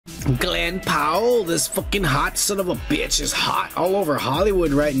Glenn Powell, this fucking hot son of a bitch, is hot all over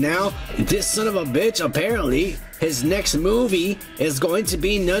Hollywood right now. This son of a bitch, apparently, his next movie is going to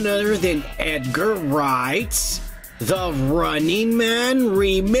be none other than Edgar Wright's The Running Man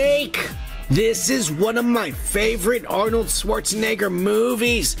remake. This is one of my favorite Arnold Schwarzenegger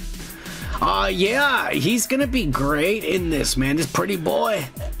movies. Yeah, he's gonna be great in this, man. This pretty boy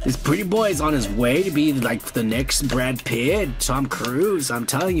is on his way to be like the next Brad Pitt, Tom Cruise. I'm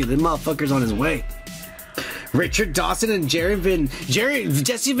telling you, the motherfucker's on his way. Richard Dawson and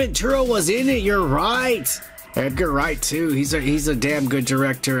Jesse Ventura was in it. You're right. Edgar Wright too. He's a damn good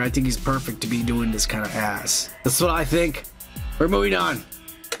director. I think he's perfect to be doing this kind of ass. That's what I think. We're moving on.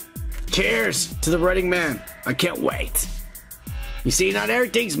 Cheers to The Running Man. I can't wait. You see, not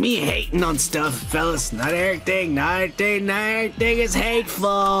everything's me hating on stuff, fellas. Not everything is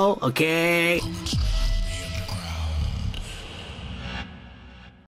hateful, okay?